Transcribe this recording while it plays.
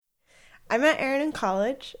I met Aaron in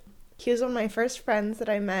college. He was one of my first friends that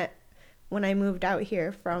I met when I moved out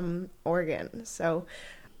here from Oregon. So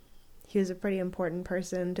he was a pretty important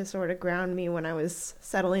person to sort of ground me when I was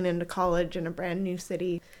settling into college in a brand new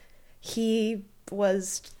city. He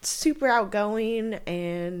was super outgoing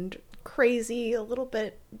and crazy, a little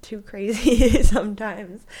bit too crazy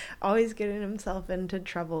sometimes, always getting himself into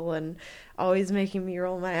trouble and always making me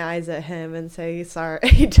roll my eyes at him and say sorry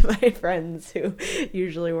to my friends who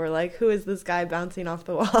usually were like, who is this guy bouncing off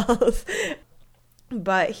the walls?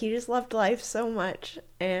 But he just loved life so much,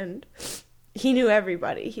 and he knew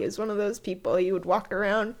everybody. He was one of those people, you would walk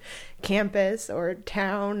around campus or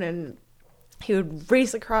town and he would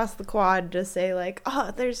race across the quad to say, like,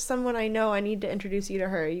 oh, there's someone I know. I need to introduce you to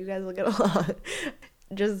her. You guys will get along.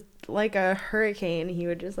 Just like a hurricane, he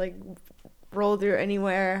would just, like, roll through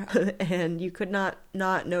anywhere, and you could not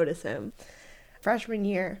notice him. Freshman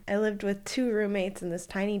year, I lived with 2 roommates in this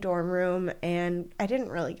tiny dorm room, and I didn't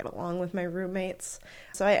really get along with my roommates.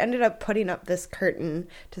 So I ended up putting up this curtain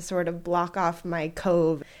to sort of block off my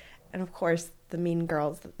cove. And, of course, the mean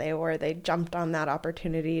girls that they were, they jumped on that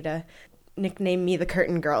opportunity to nickname me the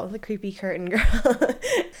curtain girl, the creepy curtain girl.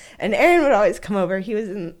 And Aaron would always come over. He was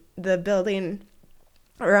in the building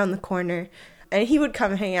around the corner, and he would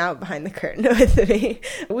come hang out behind the curtain with me.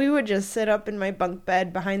 We would just sit up in my bunk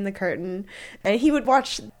bed behind the curtain, and he would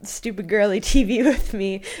watch stupid girly TV with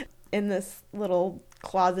me in this little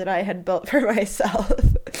closet I had built for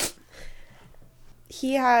myself.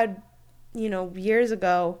 He had, years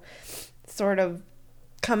ago, sort of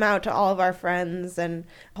come out to all of our friends and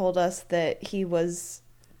told us that he was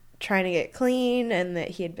trying to get clean and that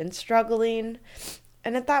he had been struggling.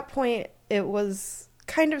 And at that point, it was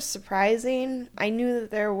kind of surprising. I knew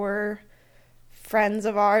that there were friends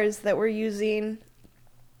of ours that were using,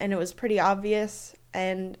 and it was pretty obvious,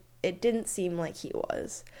 and it didn't seem like he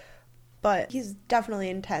was. But he's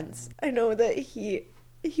definitely intense. I know that he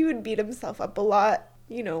would beat himself up a lot,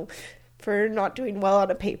 for not doing well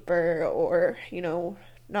on a paper or,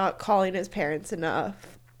 not calling his parents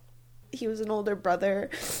enough. He was an older brother,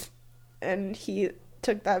 and he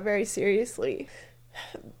took that very seriously.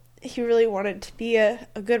 He really wanted to be a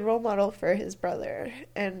good role model for his brother,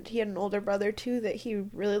 and he had an older brother too that he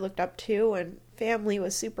really looked up to, and family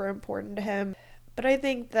was super important to him. But I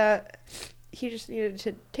think that he just needed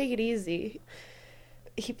to take it easy.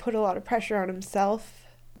 He put a lot of pressure on himself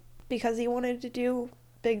because he wanted to do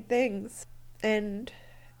big things, and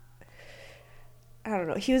I don't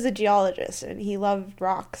know, he was a geologist and he loved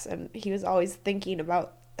rocks, and he was always thinking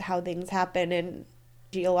about how things happen in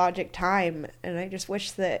geologic time, and I just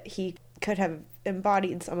wish that he could have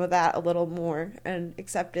embodied some of that a little more and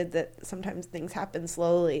accepted that sometimes things happen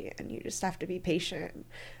slowly and you just have to be patient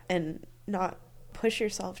and not push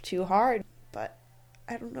yourself too hard. But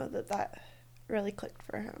I don't know that really clicked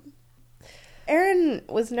for him. Aaron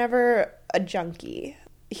was never a junkie.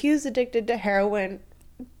 He was addicted to heroin,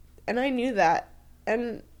 and I knew that.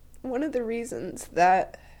 And one of the reasons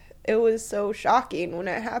that it was so shocking when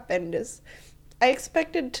it happened is I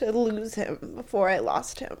expected to lose him before I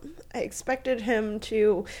lost him. I expected him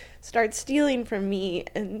to start stealing from me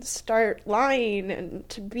and start lying and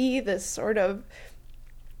to be this sort of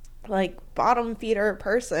like bottom feeder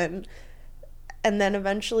person and then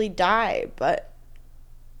eventually die. But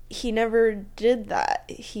he never did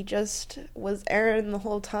that. He just was Aaron the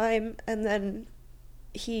whole time, and then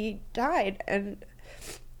he died, and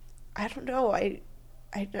I don't know, I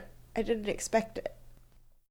didn't expect it.